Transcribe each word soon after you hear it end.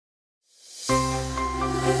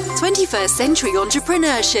21st Century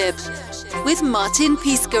Entrepreneurship with Martin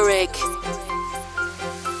Piskarik.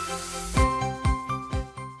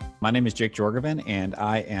 My name is Jake Jorgovan, and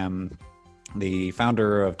I am the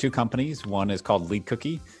founder of two companies. One is called Lead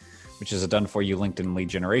Cookie, which is a done-for-you LinkedIn lead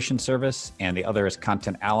generation service, and the other is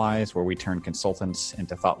Content Allies, where we turn consultants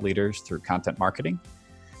into thought leaders through content marketing.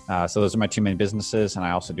 So those are my two main businesses, and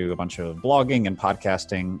I also do a bunch of blogging and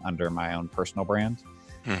podcasting under my own personal brand.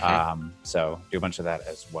 So do a bunch of that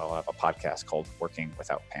as well. I have a podcast called Working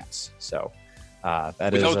Without Pants. So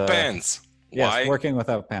that is without pants. Yes, Why? Working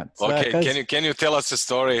Without Pants. Okay, can you tell us a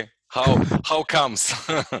story? How comes?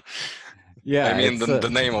 Yeah, I mean the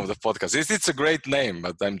name of the podcast. It's a great name,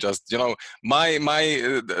 but I'm just my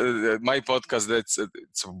podcast. It's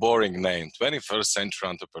a boring name. 21st Century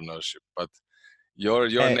Entrepreneurship, but your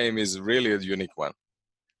name is really a unique one.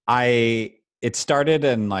 It started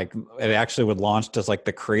and it actually would launched as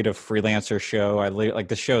the creative freelancer show.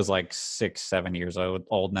 The show is 6-7 years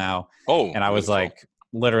old now. Oh, and I was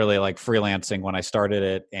literally freelancing when I started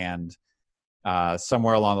it, and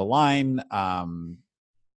somewhere along the line,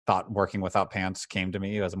 thought Working Without Pants came to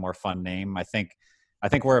me as a more fun name. I think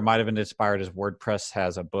where it might have been inspired is WordPress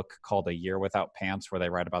has a book called A Year Without Pants, where they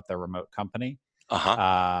write about their remote company.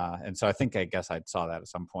 And so I guess I saw that at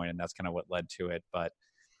some point, and that's kind of what led to it. But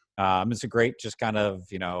it's a great, just kind of,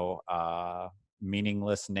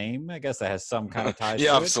 meaningless name, I guess, that has some kind of ties to it.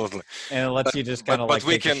 Absolutely. And it lets you just kind of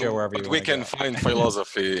take the show wherever you want to go. But we can find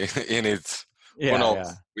philosophy in it. Yeah.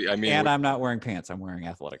 And I'm not wearing pants. I'm wearing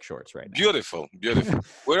athletic shorts right now. Beautiful.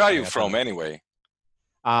 Where are you from anyway?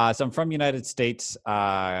 So I'm from United States,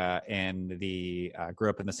 and grew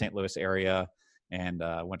up in the St. Louis area, and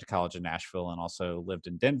went to college in Nashville, and also lived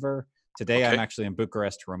in Denver. Today, I'm actually in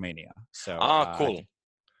Bucharest, Romania. So cool.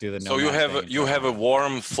 So you have a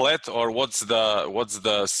warm flat, or what's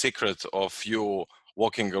the secret of you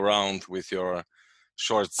walking around with your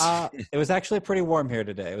shorts? It was actually pretty warm here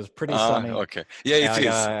today. It was pretty sunny. Okay. Yeah, it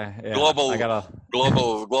is.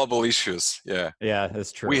 Global issues. Yeah. Yeah,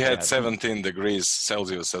 that's true. We had 17 degrees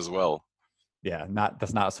Celsius as well. Yeah,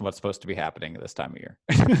 that's not what's supposed to be happening at this time of year.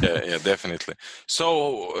 yeah, definitely.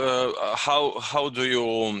 So, how do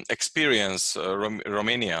you experience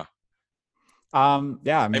Romania? I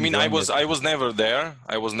was never there.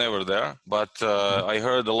 But I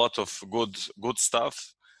heard a lot of good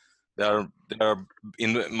stuff. They're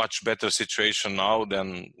in a much better situation now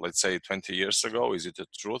than, let's say, 20 years ago. Is it the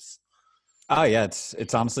truth? Oh yeah,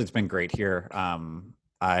 it's honestly, it's been great here.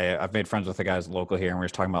 I've made friends with the guys local here, and we were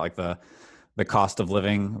talking about the cost of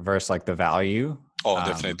living versus the value. Oh,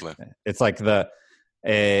 definitely. It's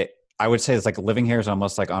I would say it's living here is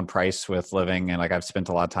almost on price with living, and I've spent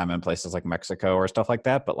a lot of time in places like Mexico or stuff like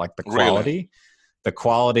that. But the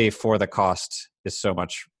quality for the cost is so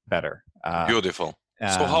much better. Beautiful.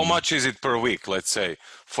 So how much is it per week, let's say,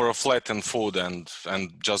 for a flat and food and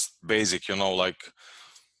just basic, for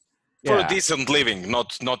a decent living,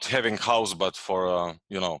 not having house, but for,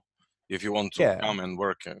 if you want to come and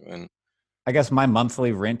work. And I guess my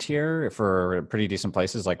monthly rent here for pretty decent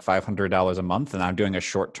places, $500 a month. And I'm doing a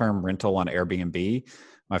short-term rental on Airbnb.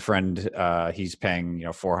 My friend, he's paying,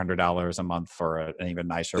 $400 a month for an even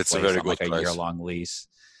nicer place on a year-long lease.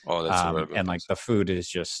 Oh, that's a very good and place. The food is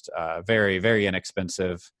just very, very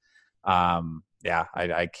inexpensive. It's one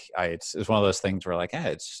of those things where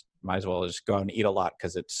it's might as well just go out and eat a lot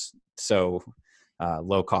because it's so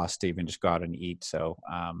low cost to even just go out and eat. So,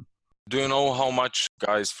 do you know how much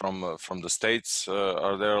guys from the States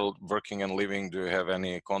are there working and living? Do you have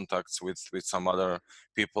any contacts with some other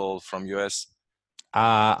people from US?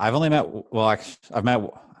 I've only met.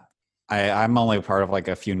 I'm only part of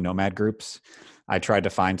a few nomad groups. I tried to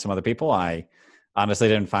find some other people. I honestly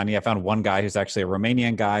didn't find any. I found one guy who's actually a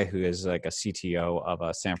Romanian guy who is a CTO of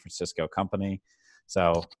a San Francisco company.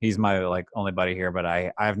 So he's my only buddy here, but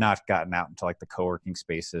I have not gotten out into the co-working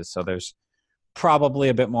spaces. So there's probably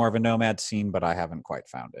a bit more of a nomad scene, but I haven't quite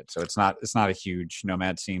found it. So it's not a huge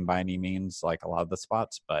nomad scene by any means, like a lot of the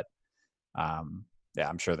spots, but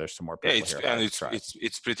I'm sure there's some more people here. And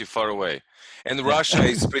it's pretty far away, and Russia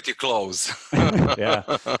is pretty close. Yeah,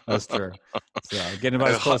 that's true. So getting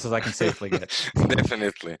about as close as I can safely get.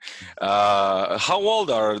 Definitely. How old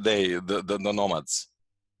are they, the nomads?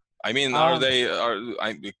 I mean, are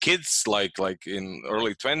kids like in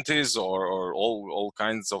early 20s or all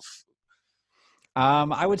kinds of?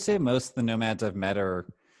 I would say most of the nomads I've met are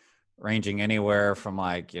ranging anywhere from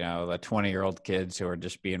the 20-year-old kids who are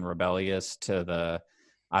just being rebellious to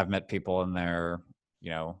I've met people in their,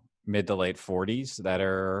 mid to late 40s that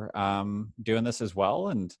are doing this as well.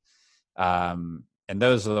 And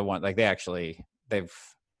those are the ones they've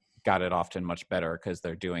got it often much better because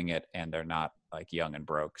they're doing it and they're not like young and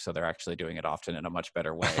broke. So they're actually doing it often in a much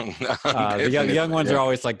better way. The young ones are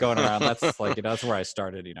always like going around. That's like, that's where I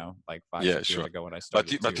started, like 5-6 years ago when I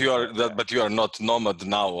started. But you are not nomad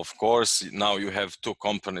now, of course. Now you have two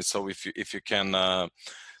companies. So if you can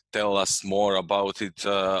tell us more about it.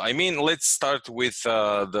 I mean, let's start with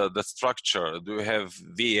the structure. Do you have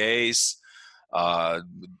VAs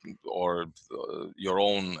or your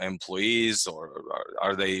own employees, or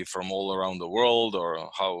are they from all around the world, or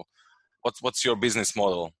how? What's your business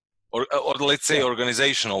model, or let's say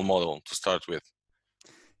organizational model to start with?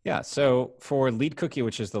 Yeah. So for Lead Cookie,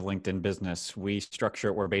 which is the LinkedIn business, we structure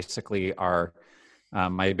it where basically our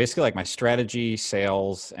my strategy,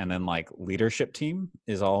 sales, and then like leadership team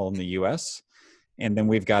is all in the US. And then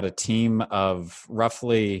we've got a team of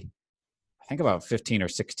roughly, I think about 15 or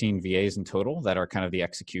 16 VAs in total that are kind of the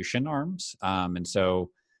execution arms. And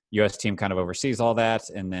so US team kind of oversees all that.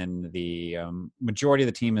 And then the majority of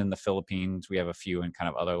the team in the Philippines, we have a few in kind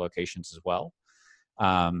of other locations as well.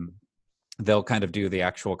 They'll kind of do the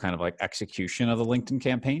actual kind of like execution of the LinkedIn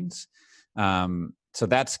campaigns. So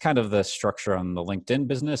that's kind of the structure on the LinkedIn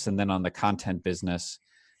business. And then on the content business,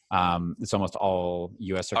 it's almost all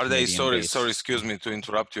US or are Canadian they based. Sorry, excuse me to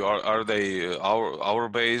interrupt you. Are they hour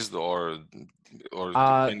based, or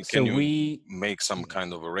can you make some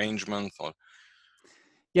kind of arrangement, or?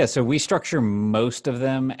 Yeah, so we structure most of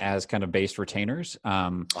them as kind of based retainers.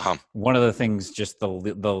 One of the things, just the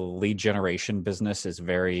lead generation business is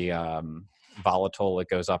very volatile. It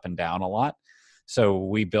goes up and down a lot. So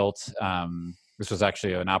we built, this was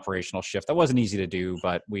actually an operational shift that wasn't easy to do,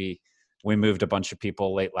 but we moved a bunch of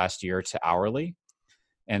people late last year to hourly.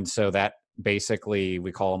 And so that basically,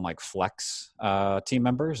 we call them like flex team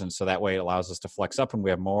members. And so that way it allows us to flex up when we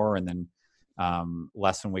have more, and then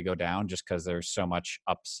less when we go down, just because there's so much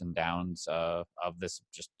ups and downs of this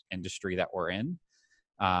just industry that we're in.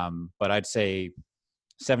 But I'd say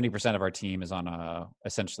 70% of our team is on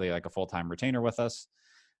essentially like a full-time retainer with us.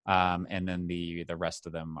 And then the rest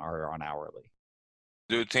of them are on hourly.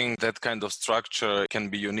 Do you think that kind of structure can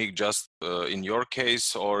be unique just in your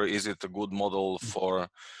case, or is it a good model for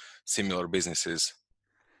similar businesses?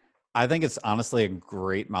 I think it's honestly a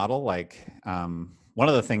great model. Like one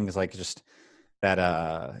of the things, like just that,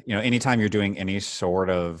 anytime you're doing any sort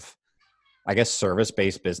of, I guess,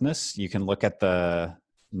 service-based business, you can look at the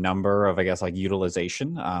number of, I guess, like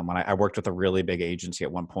utilization. When I worked with a really big agency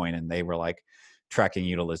at one point, and they were like tracking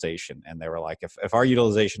utilization, and they were like, if our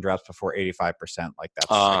utilization drops before 85%, like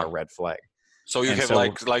that's like a red flag. So you have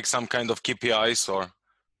like some kind of KPIs, or?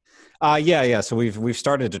 Yeah. So we've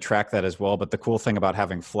started to track that as well. But the cool thing about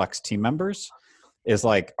having flex team members is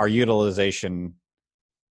like our utilization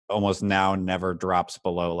almost now never drops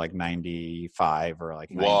below like 95 or like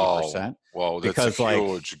 90%. Wow, that's because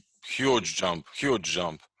a huge jump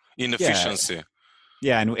in efficiency.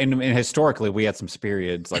 Yeah, and historically we had some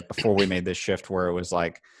periods like before we made this shift where it was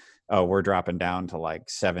like, oh, we're dropping down to like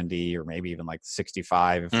 70 or maybe even like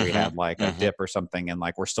 65 if we had like a dip or something, and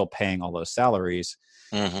like we're still paying all those salaries.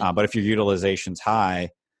 But if your utilization's high,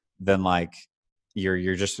 then like you're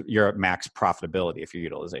at max profitability if your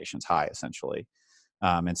utilization's high, essentially.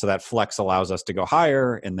 And so that flex allows us to go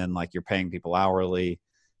higher, and then like you're paying people hourly,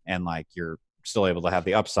 and like you're still able to have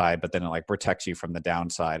the upside, but then it like protects you from the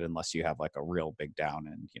downside unless you have like a real big down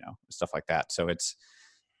and stuff like that. So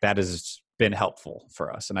that has been helpful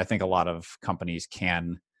for us, and I think a lot of companies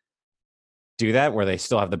can do that where they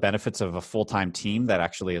still have the benefits of a full-time team that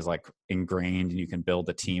actually is like ingrained, and you can build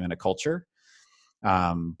a team and a culture,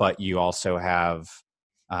 but you also have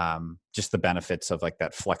just the benefits of like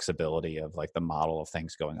that flexibility of like the model of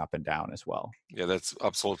things going up and down as well. Yeah, that's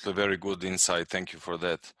absolutely very good insight. Thank you for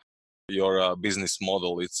that. Your business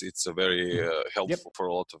model, it's a very helpful for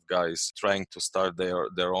a lot of guys trying to start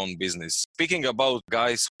their own business. Speaking about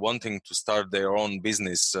guys wanting to start their own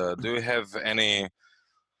business, do you have any?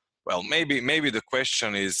 Well, maybe the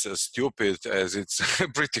question is stupid, as it's a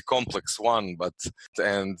pretty complex one, but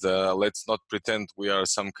let's not pretend we are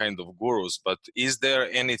some kind of gurus. But is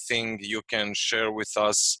there anything you can share with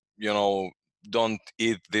us? Don't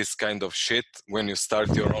eat this kind of shit when you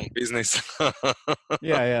start your own business.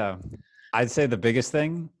 Yeah. I'd say the biggest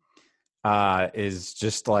thing is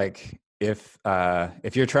just like if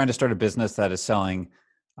you're trying to start a business that is selling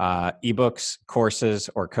ebooks,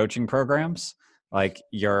 courses, or coaching programs, like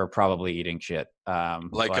you're probably eating shit.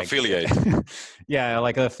 Like affiliate. Yeah,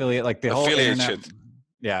 like affiliate, like the affiliate whole internet. Shit.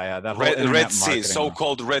 Yeah, that whole Red Sea,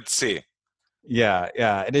 so-called Red Sea. Yeah.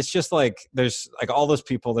 And it's just like there's like all those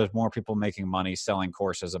people, there's more people making money selling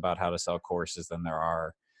courses about how to sell courses than there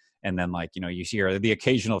are. And then like, you hear the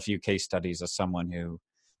occasional few case studies of someone who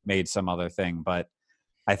made some other thing. But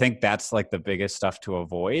I think that's like the biggest stuff to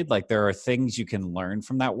avoid. Like there are things you can learn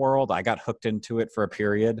from that world. I got hooked into it for a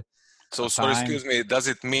period So, of sorry, time. excuse me. Does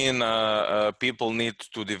it mean people need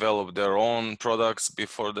to develop their own products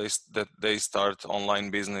before that they start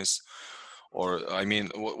online business? Or, I mean,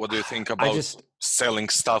 what do you think about selling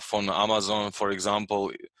stuff on Amazon, for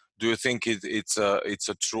example? Do you think it's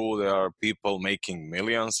a true there are people making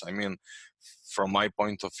millions? I mean, from my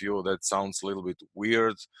point of view, that sounds a little bit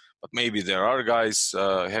weird, but maybe there are guys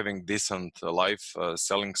having decent life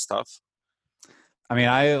selling stuff. I mean,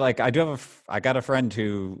 I got a friend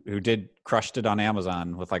who crushed it on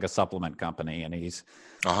Amazon with like a supplement company, and he's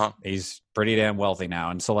pretty damn wealthy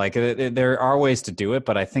now. And so like there are ways to do it,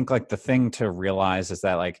 but I think like the thing to realize is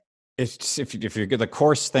that like it's if you're the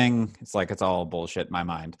course thing, it's like it's all bullshit in my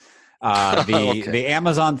mind. The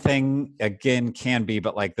Amazon thing again can be,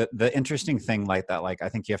 but like the interesting thing like that, like I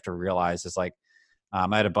think you have to realize is like I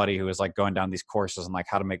had a buddy who was like going down these courses on like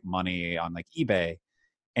how to make money on like eBay.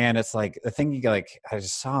 And it's like the thing you like, I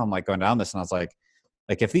just saw him like going down this and I was like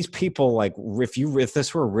if these people like, if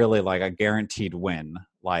this were really like a guaranteed win,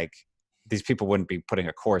 like these people wouldn't be putting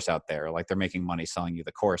a course out there. Like they're making money selling you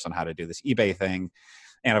the course on how to do this eBay thing.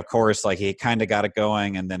 And of course, like he kind of got it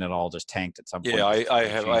going and then it all just tanked at some point. Yeah, I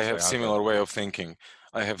have similar way of thinking.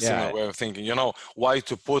 Similar way of thinking. You know, why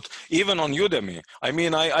to put even on Udemy? I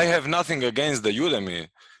mean, I have nothing against the Udemy.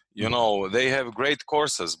 You know, they have great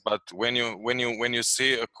courses, but when you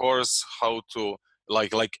see a course how to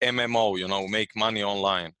like MMO, you know, make money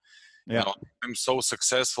online. You know, I'm so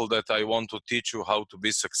successful that I want to teach you how to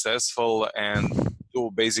be successful and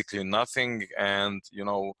do basically nothing, and you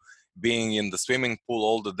know, being in the swimming pool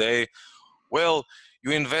all the day. Well,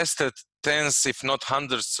 you invested tens, if not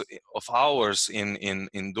hundreds of hours in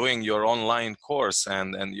doing your online course,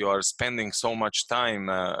 and you are spending so much time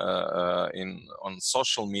on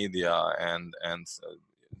social media and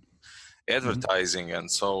advertising, and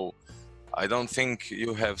so I don't think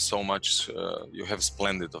you have so much. You have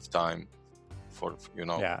splendid of time for, you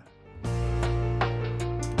know. Yeah.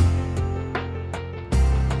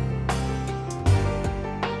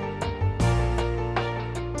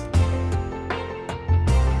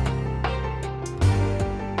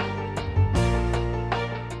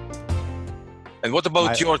 And what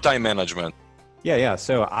about your time management? Yeah.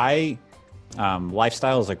 So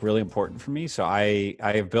lifestyle is like really important for me. So I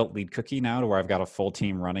have built Lead Cookie now to where I've got a full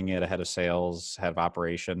team running it, a head of sales, head of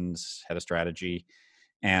operations, head of strategy.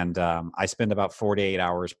 And I spend about 48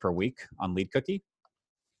 hours per week on Lead Cookie.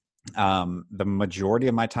 The majority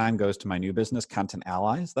of my time goes to my new business, Content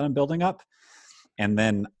Allies, that I'm building up. And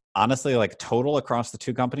then honestly, like total across the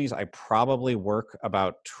two companies, I probably work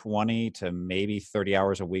about 20 to maybe 30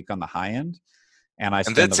 hours a week on the high end. And I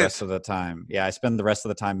spend the rest of the time. Yeah, I spend the rest of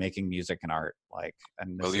the time making music and art. Like,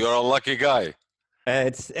 and well, you're a lucky guy.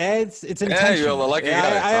 It's intentional. Yeah, you're a lucky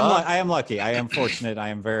guy. I am lucky. I am fortunate. I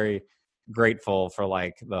am very grateful for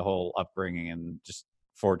like the whole upbringing and just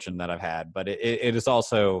fortune that I've had. But it is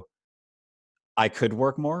also, I could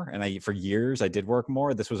work more, and for years I did work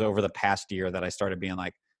more. This was over the past year that I started being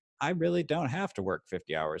like, I really don't have to work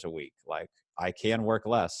 50 hours a week. Like I can work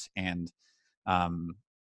less, and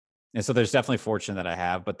so there's definitely fortune that I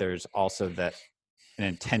have, but there's also an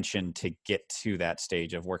intention to get to that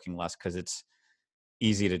stage of working less, because it's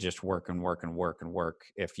easy to just work and work and work and work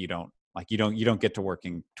if you don't get to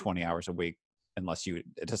working 20 hours a week unless you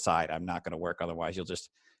decide I'm not going to work. Otherwise, you'll just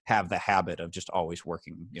have the habit of just always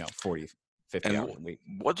working, 40, 50 hours a week.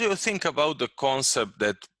 What do you think about the concept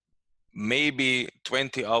that maybe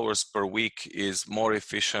 20 hours per week is more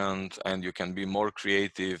efficient and you can be more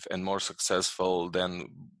creative and more successful than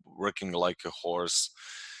working like a horse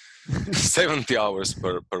 70 hours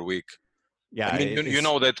per week? Yeah, I mean, you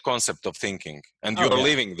know that concept of thinking, and you're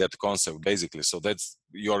living that concept basically. So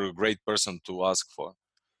you're a great person to ask for.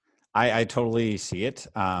 I totally see it.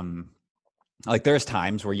 Like there's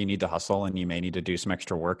times where you need to hustle and you may need to do some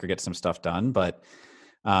extra work or get some stuff done. But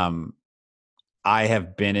I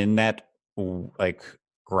have been in that like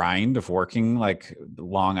grind of working like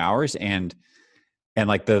long hours, and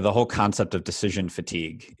like the whole concept of decision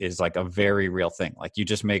fatigue is like a very real thing. Like you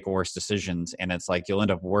just make worse decisions, and it's like you'll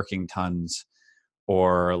end up working tons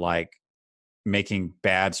or like making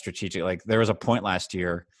bad strategic. Like there was a point last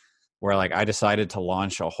year where like I decided to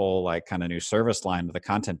launch a whole like kind of new service line to the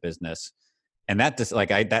content business. And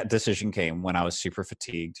that decision came when I was super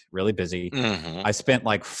fatigued, really busy. Mm-hmm. I spent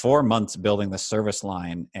like 4 months building the service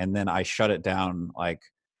line, and then I shut it down like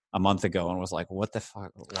a month ago and was like, what the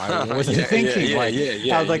fuck? Why? What was I thinking?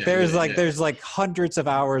 I was like, there's like hundreds of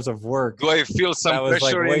hours of work. Do I feel some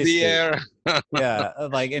pressure in the air? Yeah.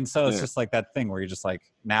 Like, and so it's just like that thing where you're just like,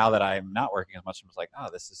 now that I'm not working as much, I'm just like, oh,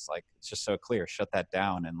 this is like, it's just so clear. Shut that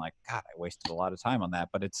down. And like, God, I wasted a lot of time on that.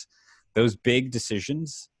 But it's those big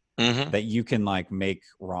decisions that you can like make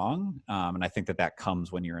wrong. And I think that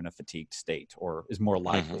comes when you're in a fatigued state, or is more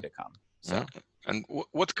likely to come. So. And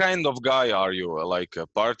what kind of guy are you? Like a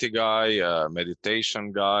party guy, a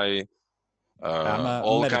meditation guy, I'm a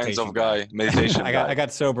all kinds of guy? Meditation guy. I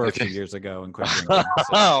got sober a few years ago and quit drinking.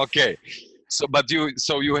 So. Okay. So, but you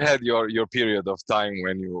had your period of time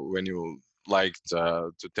when you liked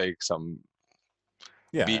to take some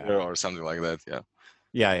beer or something like that.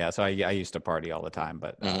 Yeah. So I used to party all the time,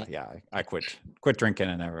 but I quit drinking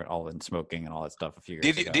and all in smoking and all that stuff a few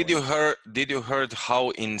years ago. Did you heard how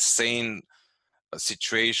insane a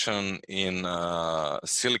situation in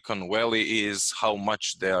Silicon Valley is, how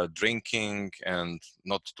much they are drinking, and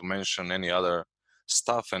not to mention any other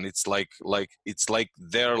stuff, and it's like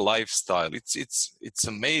their lifestyle. It's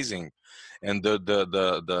amazing, and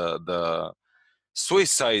the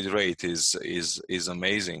suicide rate is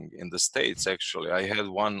amazing in the States. Actually, I had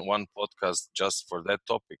one podcast just for that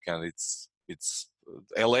topic, and it's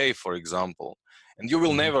LA, for example. And you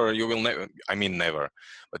will never, I mean never,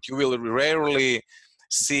 but you will rarely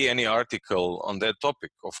see any article on that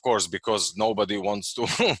topic, of course, because nobody wants to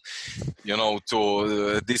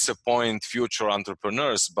to disappoint future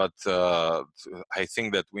entrepreneurs. But I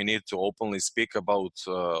think that we need to openly speak about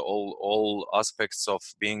all aspects of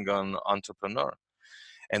being an entrepreneur.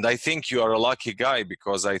 And I think you are a lucky guy,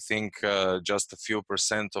 because I think just a few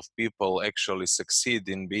 % of people actually succeed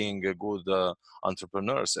in being a good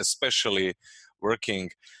entrepreneurs, especially working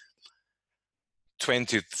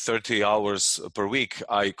 20, 30 hours per week.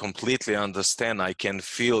 I completely understand. I can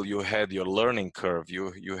feel you had your learning curve.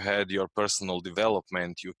 You had your personal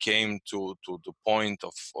development. You came to the point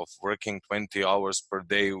of working 20 hours per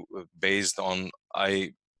day based on,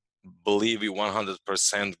 I believe,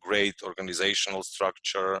 100% great organizational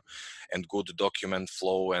structure and good document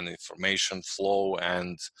flow and information flow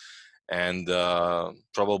and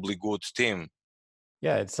probably good team.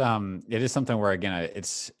 Yeah, it is something where, again,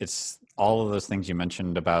 it's all of those things you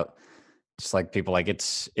mentioned about just like people, like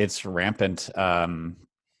it's rampant.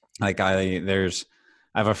 Like I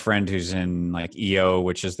have a friend who's in like EO,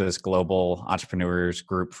 which is this global entrepreneurs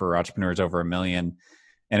group for entrepreneurs over 1 million.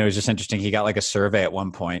 And it was just interesting. He got like a survey at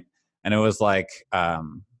one point, and it was like,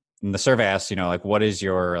 and the survey asked, like, what is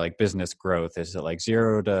your like business growth? Is it like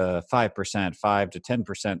 0 to 5%, 5 to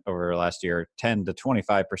 10% over last year, 10 to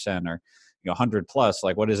 25%, or 100 plus?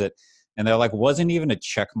 Like, what is it? And they're like, wasn't even a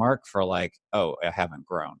check mark for like, oh, I haven't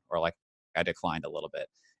grown, or like I declined a little bit.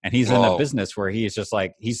 And he's in a business where he's just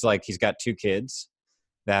like, he's got 2 kids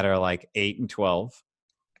that are like 8 and 12,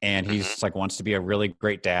 and he's like wants to be a really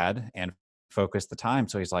great dad and focus the time.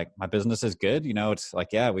 So he's like, my business is good. It's like,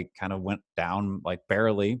 yeah, we kind of went down like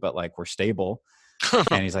barely, but like we're stable.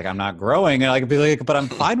 And he's like, I'm not growing. And I could be like, but I'm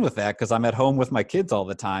fine with that because I'm at home with my kids all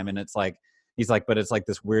the time. And it's like, he's like, but it's like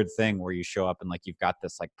this weird thing where you show up and like you've got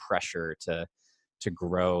this like pressure to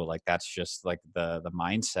grow. Like that's just like the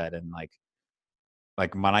mindset. And like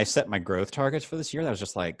when I set my growth targets for this year, that was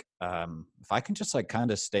just like, if I can just like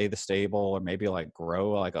kind of stay the stable, or maybe like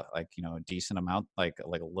grow like a decent amount, like a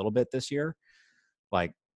little bit this year,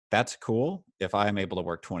 like that's cool if I'm able to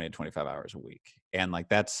work 20 to 25 hours a week. And like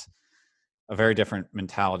that's a very different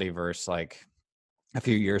mentality versus like a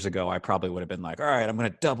few years ago. I probably would have been like, all right, I'm going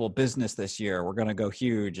to double business this year, we're going to go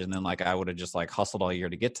huge. And then like I would have just like hustled all year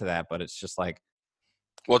to get to that. But it's just like,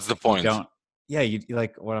 what's the point? You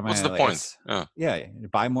like, what's the point?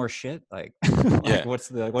 Buy more shit. Like, like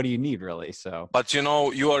what do you need really? So, but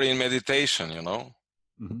you are in meditation,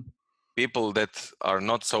 people that are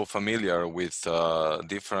not so familiar with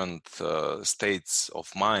different states of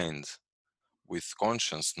mind, with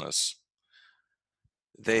consciousness,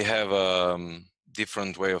 they have a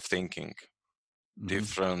different way of thinking,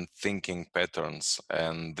 different thinking patterns,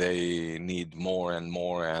 and they need more and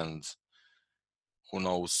more, and who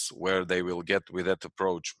knows where they will get with that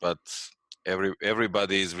approach. But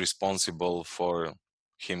everybody is responsible for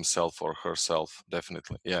himself or herself,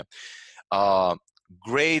 definitely.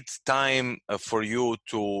 Great time for you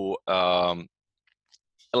to tell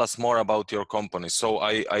us more about your company. So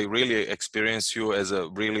I really experience you as a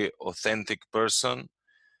really authentic person,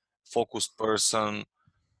 focused person,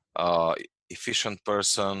 efficient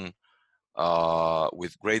person,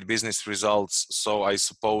 with great business results. So I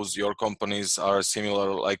suppose your companies are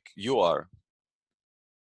similar like you are.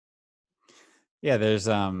 Yeah, there's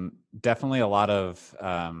definitely a lot of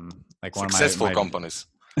like one of successful my companies.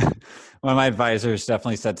 one of my advisors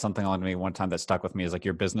definitely said something along to me one time that stuck with me is like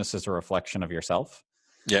your business is a reflection of yourself.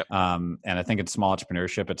 Yeah. And I think in small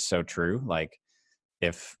entrepreneurship, it's so true. Like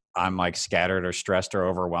if I'm like scattered or stressed or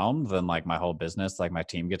overwhelmed, then like my whole business, like my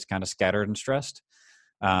team gets kind of scattered and stressed.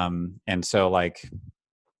 And so like,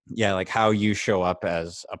 yeah, like how you show up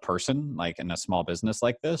as a person, like in a small business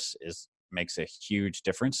like this makes a huge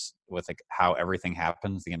difference with like how everything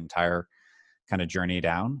happens, the entire kind of journey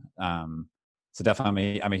down. So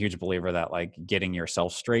definitely I'm a huge believer that like getting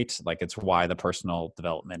yourself straight, like it's why the personal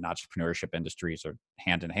development and entrepreneurship industries are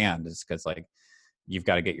hand in hand, is because like you've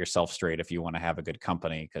got to get yourself straight if you want to have a good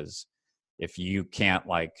company. Because if you can't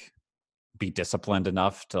like be disciplined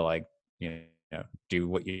enough to like, you know, do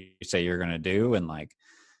what you say you're going to do and like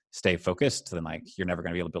stay focused, then like you're never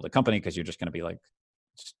going to be able to build a company because you're just going to be like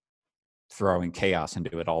just throwing chaos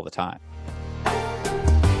into it all the time.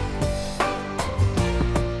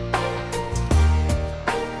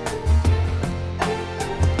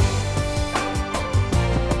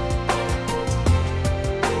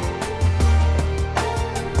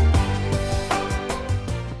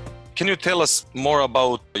 Can you tell us more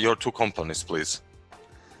about your two companies, please?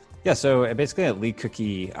 Yeah, so basically at Lead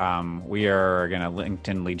Cookie, we are again a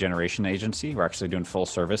LinkedIn lead generation agency. We're actually doing full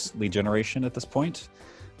service lead generation at this point,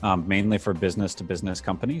 mainly for business to business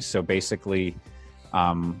companies. So basically,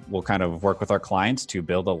 we'll kind of work with our clients to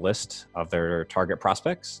build a list of their target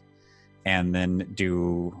prospects and then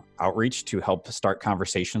do outreach to help start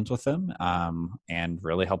conversations with them and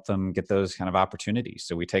really help them get those kind of opportunities.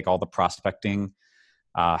 So we take all the prospecting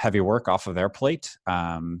heavy work off of their plate,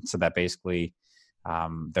 so that basically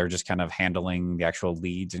they're just kind of handling the actual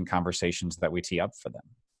leads and conversations that we tee up for them.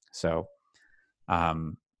 So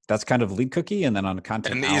that's kind of Lead Cookie. And then on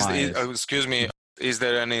Content And Allies, excuse me, is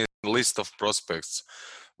there any list of prospects?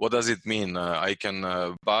 What does it mean? I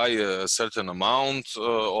can buy a certain amount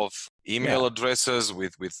of email addresses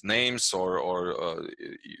with names, or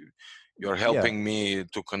you're helping me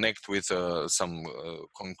to connect with some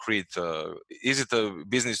concrete. Is it a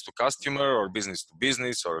business to customer or business to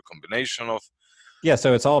business or a combination of? Yeah,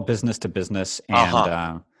 so it's all business to business,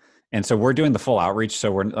 and so we're doing the full outreach.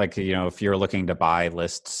 So we're like, you know, if you're looking to buy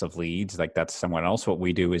lists of leads, like that's someone else. What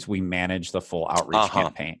we do is we manage the full outreach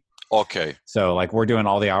campaign. Okay. So like we're doing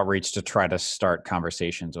all the outreach to try to start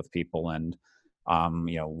conversations with people, and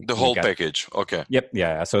you know, the whole package. Okay. Yep.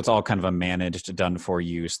 Yeah. So it's all kind of a managed, done for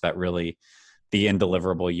you. So that really the end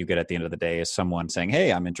deliverable you get at the end of the day is someone saying,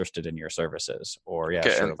 "Hey, I'm interested in your services," or "Yeah,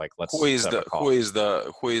 sure, like let's set up a call."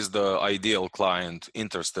 Who is the ideal client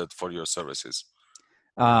interested for your services?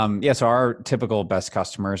 Yeah, so our typical best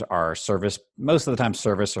customers are service, most of the time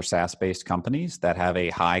service or SaaS based companies that have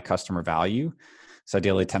a high customer value. So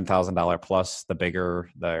ideally $10,000 plus, the bigger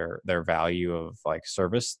their value of like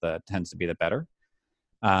service, that tends to be the better.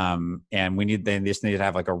 And they just need to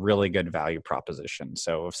have like a really good value proposition.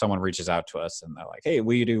 So if someone reaches out to us and they're like, "Hey,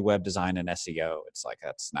 we do web design and SEO," it's like,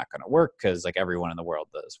 that's not going to work because like everyone in the world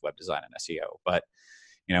does web design and SEO. But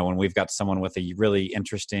you know, when we've got someone with a really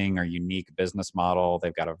interesting or unique business model,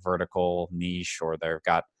 they've got a vertical niche, or they've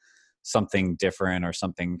got something different or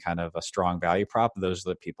something kind of a strong value prop, those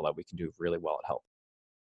are the people that we can do really well at help.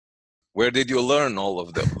 Where did you learn all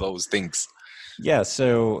of those things? Yeah,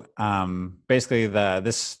 so basically,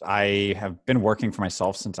 I have been working for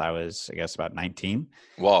myself since I was, I guess, about 19.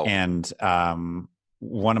 Wow! And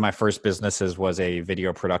one of my first businesses was a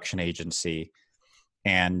video production agency,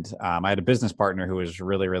 and I had a business partner who was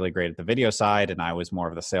really, really great at the video side, and I was more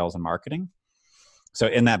of the sales and marketing. So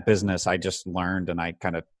in that business, I just learned, and I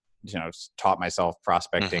kind of, you know, taught myself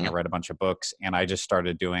prospecting. I read a bunch of books, and I just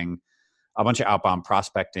started doing a bunch of outbound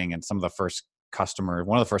prospecting. And one of the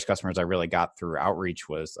first customers I really got through outreach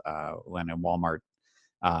was when in Walmart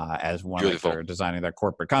as one of their designing their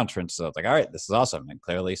corporate conference. So I was like, all right, this is awesome, and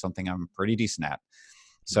clearly something I'm pretty decent at.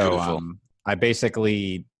 So I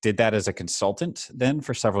basically did that as a consultant then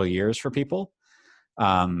for several years for people.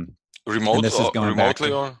 Remotely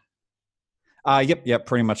or? Yep,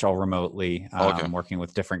 pretty much all remotely, working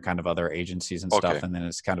with different kind of other agencies and stuff. And then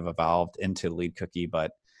it's kind of evolved into Lead Cookie.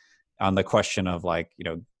 But on the question of like, you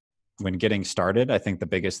know, when getting started, I think the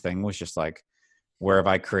biggest thing was just like, where have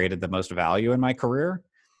I created the most value in my career?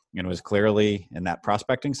 And it was clearly in that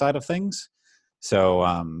prospecting side of things.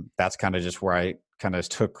 So that's kind of just where I kind of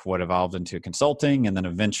took what evolved into consulting. And then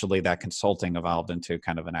eventually that consulting evolved into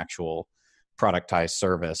kind of an actual productized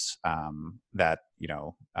service that, you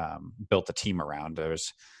know, built a team around. There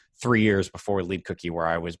was 3 years before Lead Cookie where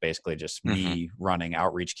I was basically just me running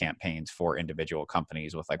outreach campaigns for individual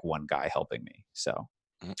companies with like one guy helping me. So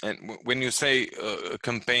And when you say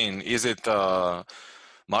campaign, is it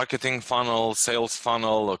marketing funnel, sales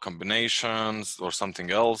funnel, or combinations, or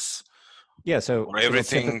something else? Yeah, so or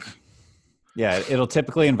everything. It'll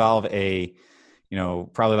typically involve a,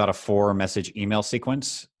 probably about a 4-message email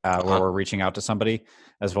sequence where we're reaching out to somebody,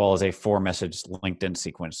 as well as a 4-message LinkedIn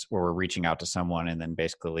sequence where we're reaching out to someone and then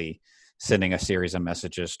basically sending a series of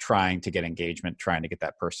messages, trying to get engagement, trying to get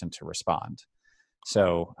that person to respond.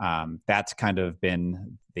 So that's kind of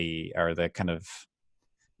been the kind of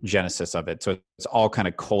genesis of it. So it's all kind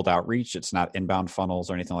of cold outreach. It's not inbound funnels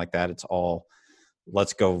or anything like that. It's all,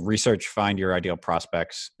 let's go research, find your ideal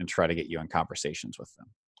prospects, and try to get you in conversations with them.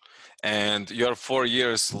 And you're 4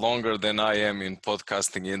 years longer than I am in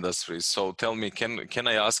podcasting industry. So tell me, can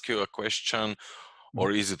I ask you a question,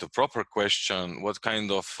 or is it a proper question? What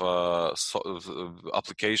kind of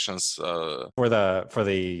applications for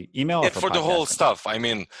the email? Or for the whole stuff. I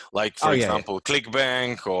mean, like for example,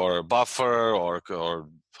 ClickBank or Buffer or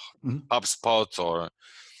HubSpot or.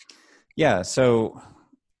 Yeah. So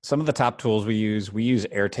some of the top tools we use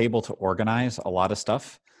Airtable to organize a lot of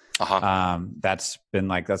stuff. That's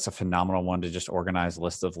a phenomenal one to just organize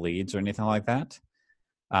lists of leads or anything like that.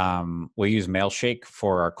 We use Mailshake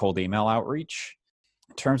for our cold email outreach.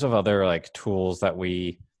 In terms of other tools that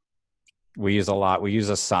we use a lot, we use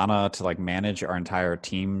Asana to manage our entire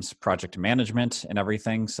team's project management and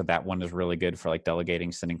everything. So that one is really good for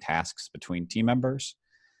delegating, sending tasks between team members.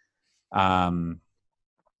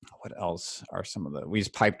 What else are some of we use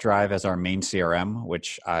Pipedrive as our main CRM,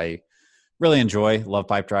 which I really enjoy. Love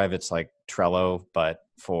Pipedrive. It's like Trello, but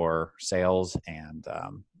for sales. And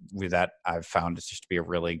with that, I've found it's just to be a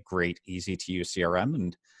really great, easy to use CRM,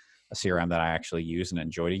 and a CRM that I actually use and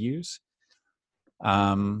enjoy to use.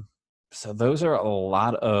 So those are a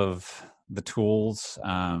lot of the tools,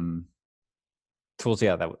 that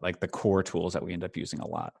the core tools that we end up using a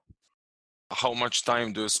lot. How much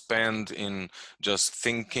time do you spend in just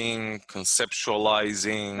thinking,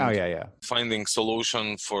 conceptualizing, finding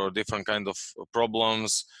solution for different kind of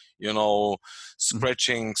problems,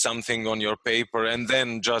 scratching something on your paper, and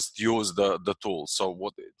then just use the tool? So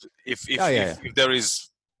what if there is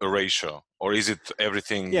a ratio, or is it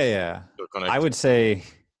everything? I would say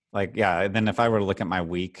then if I were to look at my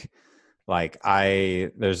week,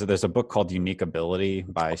 there's a book called Unique Ability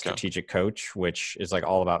by Strategic Coach, which is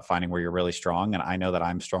all about finding where you're really strong. And I know that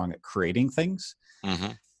I'm strong at creating things.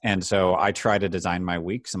 And so I try to design my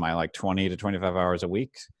weeks, and my 20 to 25 hours a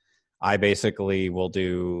week. I basically will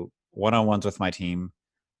do one-on-ones with my team.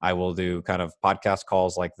 I will do kind of podcast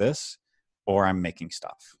calls like this, or I'm making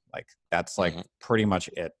stuff. That's pretty much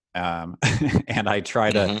it. And I try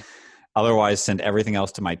to otherwise send everything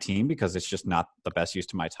else to my team, because it's just not the best use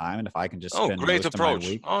to my time. And if I can just spend great most approach.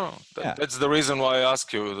 of my week, that's the reason why I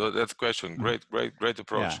ask you that question. Great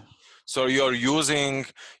approach. So you're using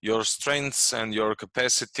your strengths and your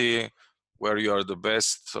capacity where you are the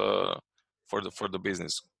best for the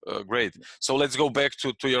business. Great. So let's go back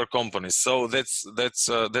to your company. So that's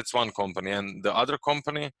one company, and the other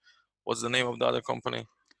company. What's the name of the other company?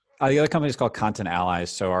 The other company is called Content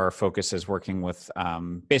Allies. So our focus is working with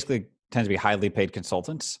basically tends to be highly paid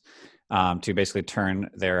consultants to basically turn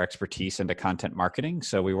their expertise into content marketing.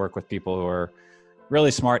 So we work with people who are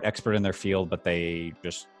really smart, expert in their field, but they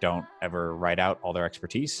just don't ever write out all their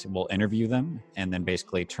expertise. We'll interview them and then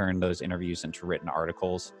basically turn those interviews into written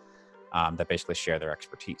articles that basically share their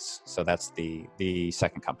expertise. So that's the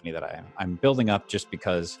second company that I'm building up, just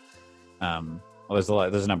because there's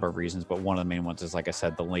a number of reasons, but one of the main ones is, like I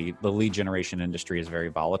said, the lead generation industry is very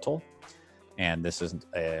volatile. And this is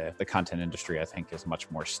the content industry, I think, is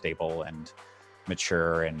much more stable and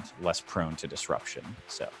mature and less prone to disruption.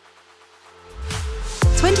 So,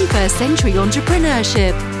 21st Century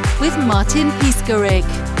Entrepreneurship with Martin Piskarik.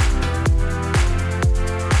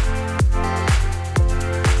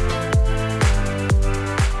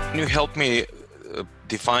 Can you help me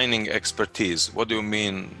defining expertise? What do you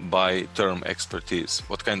mean by term expertise?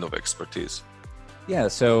 What kind of expertise? Yeah,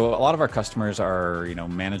 so a lot of our customers are,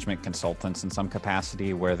 management consultants in some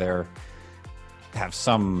capacity, where they have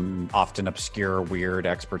some often obscure, weird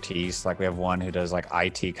expertise. We have one who does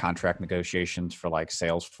IT contract negotiations for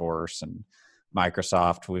Salesforce and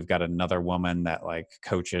Microsoft. We've got another woman that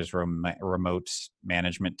coaches remote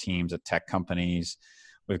management teams at tech companies.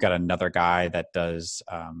 We've got another guy that does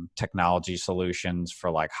technology solutions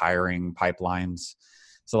for hiring pipelines.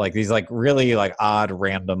 So these really odd,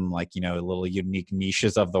 random, little unique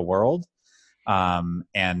niches of the world.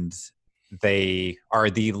 And they are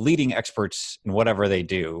the leading experts in whatever they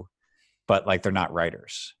do, but they're not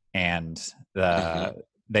writers. And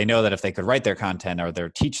they know that if they could write their content or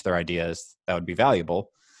teach their ideas, that would be valuable.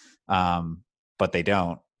 But they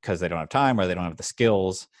don't, because they don't have time or they don't have the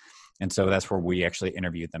skills. And so that's where we actually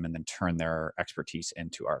interview them and then turn their expertise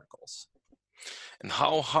into articles. And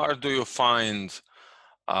how hard do you find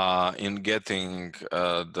in getting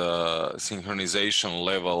the synchronization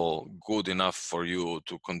level good enough for you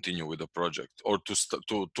to continue with the project or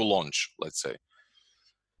to launch, let's say?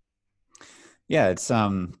 Yeah, it's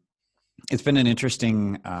been an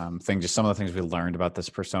interesting thing. Just some of the things we learned about this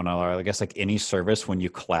persona are, I guess, like any service, when you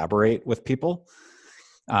collaborate with people,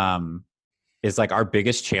 is like our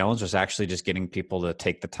biggest challenge was actually just getting people to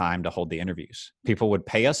take the time to hold the interviews. People would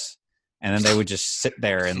pay us, and then they would just sit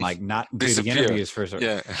there and like not do the interviews for.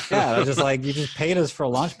 Yeah, I was just like, you just paid us for a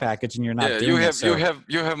launch package, and you're not doing it. So.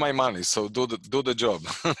 You have my money, so do the job.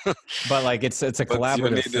 But like it's a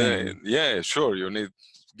collaborative thing. Yeah, sure. You need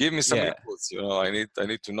give me some inputs. I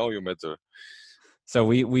need to know you better. So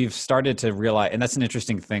we've started to realize, and that's an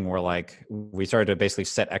interesting thing. Where like we started to basically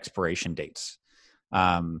set expiration dates.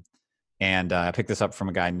 And I picked this up from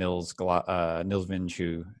a guy, Nils Vinge,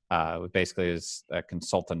 who basically is a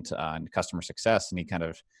consultant on customer success. And he kind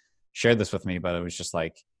of shared this with me, but it was just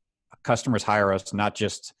like, customers hire us not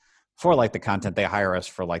just for like the content, they hire us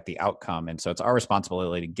for like the outcome. And so it's our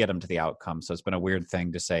responsibility to get them to the outcome. So it's been a weird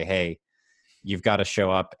thing to say, hey, you've got to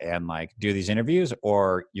show up and like do these interviews,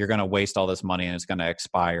 or you're going to waste all this money and it's going to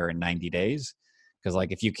expire in 90 days. Because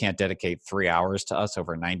like, if you can't dedicate 3 hours to us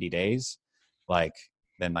over 90 days, like,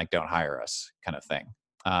 then like don't hire us, kind of thing.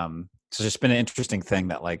 So it's just been an interesting thing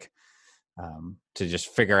that like to just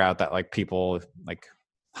figure out that like people like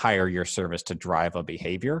hire your service to drive a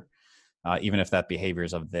behavior, even if that behavior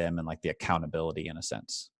is of them, and like the accountability in a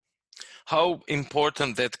sense. How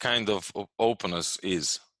important that kind of openness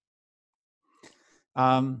is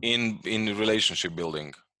in relationship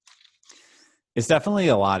building? It's definitely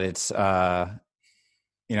a lot. It's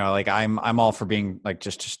like I'm all for being like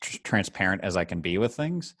just transparent as I can be with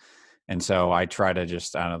things. And so I try to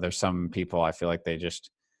just, I don't know, there's some people I feel like they just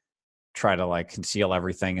try to like conceal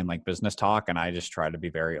everything in like business talk. And I just try to be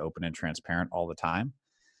very open and transparent all the time.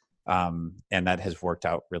 And that has worked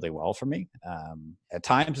out really well for me. At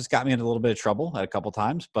times it's got me into a little bit of trouble at a couple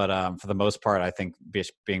times, but for the most part, I think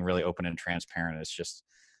being really open and transparent is just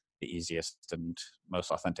the easiest and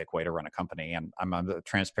most authentic way to run a company. And I'm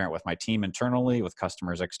transparent with my team internally, with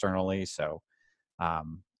customers externally. So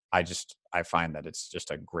I find that it's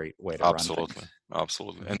just a great way to run things.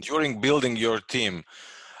 Absolutely. And during building your team,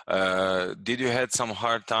 did you had some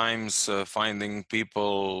hard times finding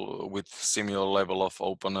people with similar level of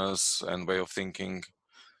openness and way of thinking?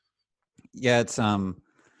 Yeah,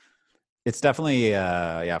 it's definitely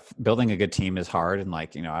building a good team is hard. And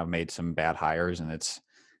like, I've made some bad hires, and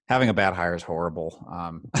having a bad hire is horrible.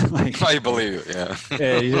 Like, I believe you.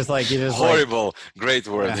 Yeah. You just horrible. Like, great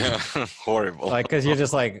word. Yeah. Horrible. Like, cause you're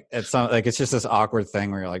just like, it's just this awkward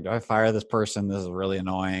thing where you're like, do I fire this person? This is really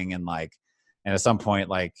annoying. And like, and at some point,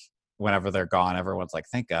 like whenever they're gone, everyone's like,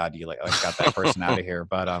 thank God you like got that person out of here.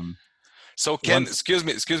 But, so Ken, excuse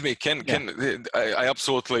me, Ken, I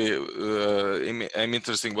absolutely, I'm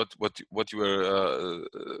interested in what you were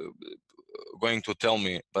going to tell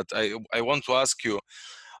me, but I want to ask you,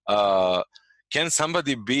 can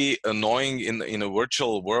somebody be annoying in a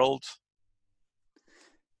virtual world?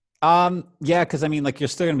 Yeah, because I mean, like, you're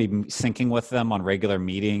still gonna be syncing with them on regular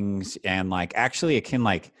meetings, and like, actually, it can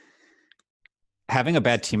like having a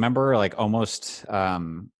bad team member, like almost,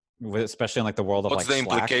 especially in like the world of what's like the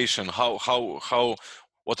Slack. Implication? How?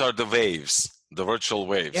 What are the waves? The virtual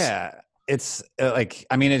waves? Yeah. It's like,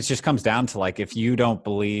 I mean, it just comes down to like, if you don't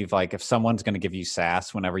believe, like if someone's going to give you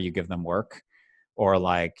SaaS whenever you give them work, or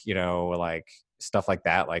like, like stuff like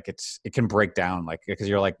that, like it can break down, like, because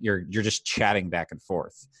you're just chatting back and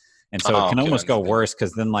forth. And so it can almost go worse,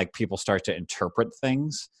 because then like people start to interpret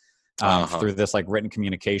things through this like written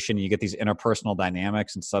communication. You get these interpersonal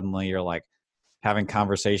dynamics, and suddenly you're like having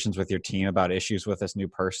conversations with your team about issues with this new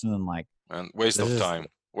person, and like, and waste of time.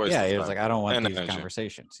 It's like, I don't want these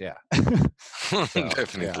conversations. Yeah. So,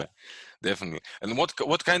 definitely. And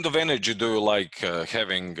what kind of energy do you like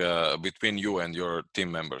having between you and your team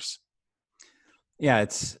members? Yeah,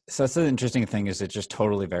 that's the interesting thing, is it just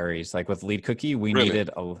totally varies. Like with Lead Cookie, we needed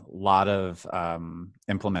a lot of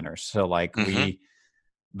implementers. So like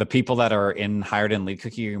the people that are hired in Lead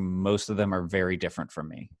Cookie, most of them are very different from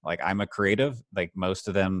me. Like, I'm a creative. Like most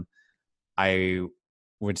of them, I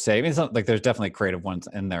would say, I mean, like there's definitely creative ones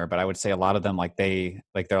in there, but I would say a lot of them, like they're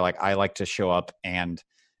like, I like to show up and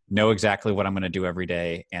know exactly what I'm going to do every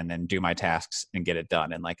day and then do my tasks and get it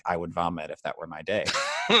done. And like, I would vomit if that were my day.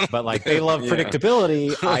 But like, they love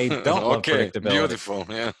predictability. I don't love predictability. Beautiful.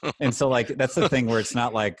 Yeah. And so like, that's the thing where it's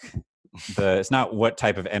not like it's not what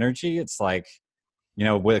type of energy. It's like, you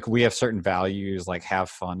know, we have certain values, like have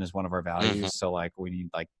fun is one of our values. So like, we need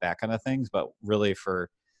like that kind of things, but really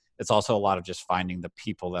it's also a lot of just finding the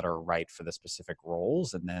people that are right for the specific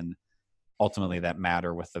roles. And then ultimately that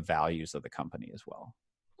matter with the values of the company as well.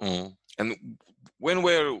 And when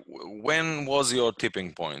was your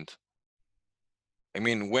tipping point? I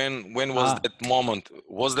mean, when was that moment?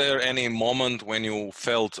 Was there any moment when you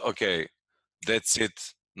felt, okay, that's it.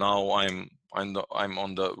 Now I'm on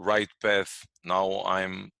the right path. Now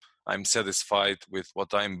I'm satisfied with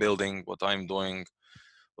what I'm building, what I'm doing,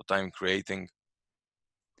 what I'm creating.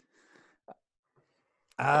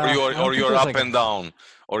 Or you're up and down,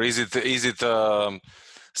 or is it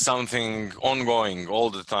something ongoing all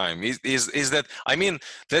the time? Is that, I mean,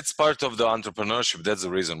 that's part of the entrepreneurship. That's the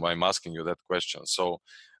reason why I'm asking you that question. So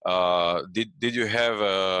did you have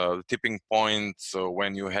a tipping point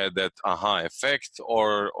when you had that aha effect,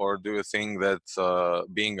 or do you think that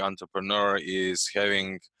being entrepreneur is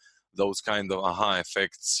having those kind of aha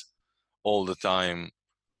effects all the time?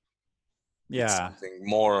 Yeah, it's something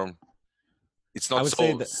more, it's not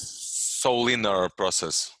so linear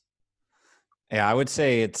process. Yeah, I would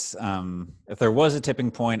say it's if there was a tipping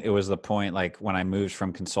point, it was the point like when I moved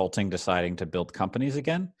from consulting, deciding to build companies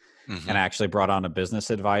again, and I actually brought on a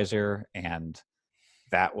business advisor, and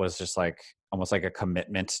that was just like almost like a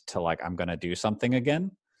commitment to like, I'm going to do something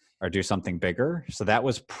again or do something bigger. So that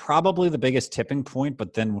was probably the biggest tipping point.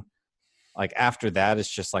 But then like after that, it's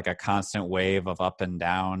just like a constant wave of up and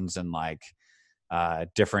downs and like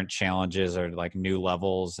different challenges or like new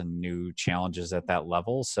levels and new challenges at that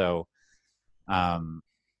level. So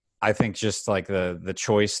I think just like the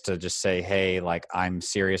choice to just say, hey, like I'm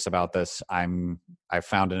serious about this. I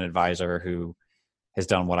found an advisor who has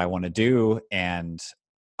done what I want to do, and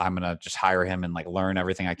I'm going to just hire him and like learn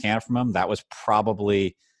everything I can from him. That was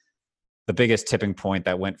probably the biggest tipping point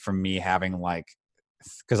that went from me having like,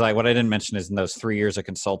 because what I didn't mention is in those 3 years of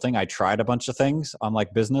consulting, I tried a bunch of things on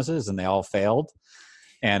like businesses and they all failed.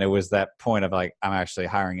 And it was that point of like, I'm actually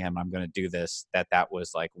hiring him. I'm going to do this. That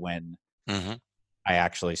was like when I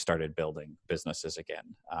actually started building businesses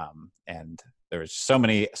again. And there was so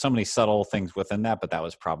many subtle things within that, but that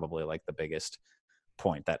was probably like the biggest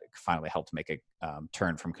point that finally helped make a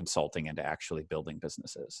turn from consulting into actually building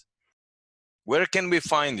businesses. Where can we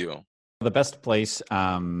find you? The best place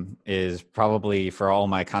is probably for all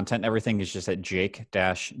my content and everything is just at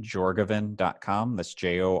jake-jorgovan.com. That's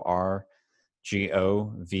JORGOVAN.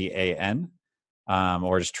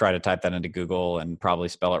 Or just try to type that into Google and probably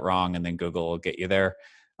spell it wrong, and then Google will get you there.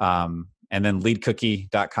 And then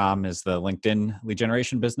leadcookie.com is the LinkedIn lead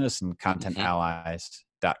generation business, and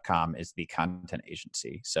contentallies.com is the content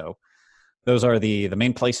agency. So those are the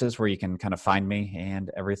main places where you can kind of find me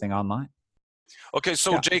and everything online. Okay,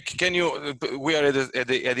 so Jake, can you? We are at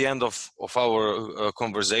the end of our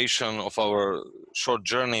conversation, of our short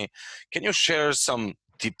journey. Can you share some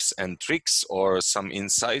tips and tricks or some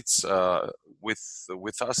insights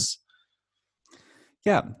with us?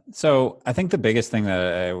 Yeah. So I think the biggest thing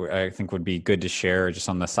that I think would be good to share just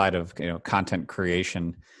on the side of content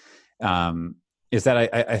creation is that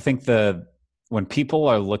I think when people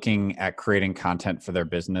are looking at creating content for their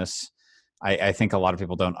business, I think a lot of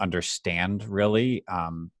people don't understand really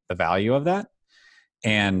the value of that.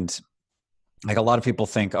 And like a lot of people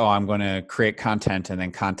think, oh, I'm going to create content and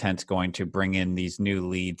then content's going to bring in these new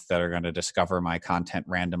leads that are going to discover my content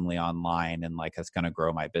randomly online and like it's going to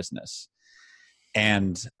grow my business.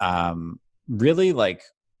 And really like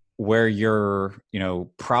where you're,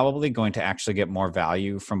 probably going to actually get more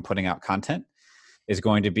value from putting out content is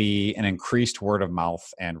going to be an increased word of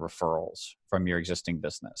mouth and referrals from your existing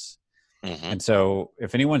business. And so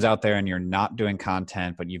if anyone's out there and you're not doing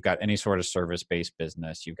content, but you've got any sort of service-based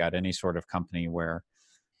business, you've got any sort of company where,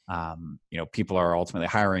 people are ultimately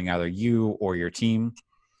hiring either you or your team,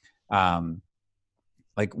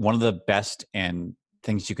 like one of the best and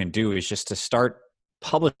things you can do is just to start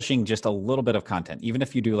publishing just a little bit of content, even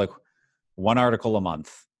if you do like one article a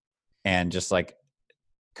month, and just like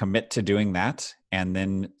commit to doing that. And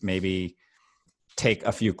then maybe take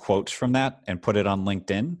a few quotes from that and put it on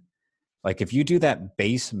LinkedIn. Like if you do that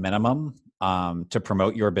base minimum to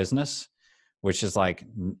promote your business, which is like,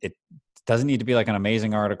 it doesn't need to be like an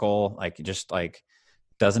amazing article, like just like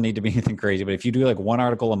doesn't need to be anything crazy. But if you do like one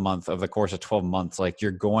article a month over the course of 12 months, like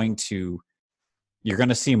you're going to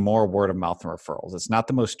see more word of mouth and referrals. It's not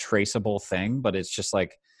the most traceable thing, but it's just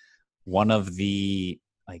like one of the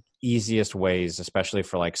like easiest ways, especially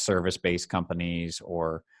for like service-based companies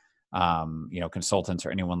or consultants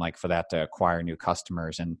or anyone like for that to acquire new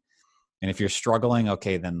customers. And if you're struggling,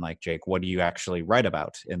 okay, then like Jake, what do you actually write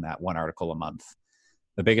about in that one article a month?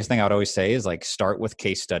 The biggest thing I would always say is like start with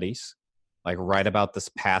case studies, like write about this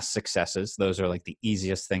past successes. Those are like the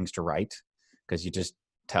easiest things to write because you just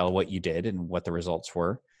tell what you did and what the results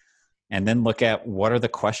were. And then look at what are the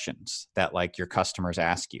questions that like your customers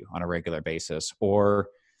ask you on a regular basis, or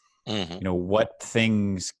what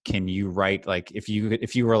things can you write? Like if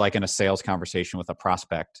you were like in a sales conversation with a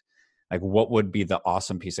prospect, like what would be the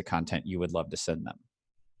awesome piece of content you would love to send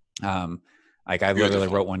them? Like I literally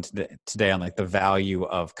wrote one today on like the value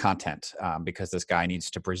of content because this guy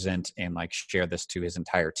needs to present and like share this to his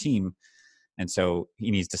entire team. And so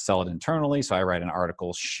he needs to sell it internally. So I write an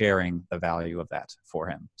article sharing the value of that for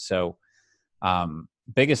him. So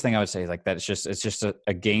biggest thing I would say is like that it's just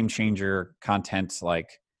a game changer content. Like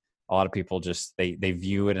a lot of people just, they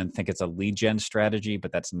view it and think it's a lead gen strategy,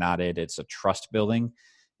 but that's not it. It's a trust building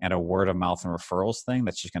and a word of mouth and referrals thing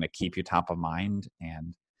that's just going to keep you top of mind.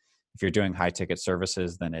 And if you're doing high ticket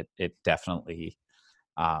services, then it definitely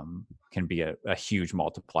can be a huge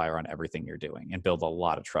multiplier on everything you're doing and build a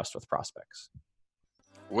lot of trust with prospects.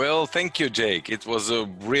 Well, thank you, Jake. It was a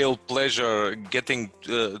real pleasure getting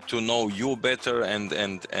to know you better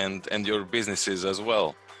and your businesses as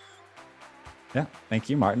well. Yeah, thank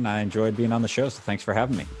you, Martin. I enjoyed being on the show, so thanks for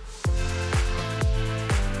having me.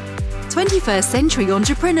 21st Century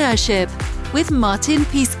Entrepreneurship with Martin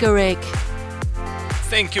Piskarik.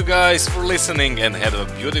 Thank you guys for listening and have a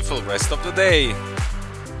beautiful rest of the day.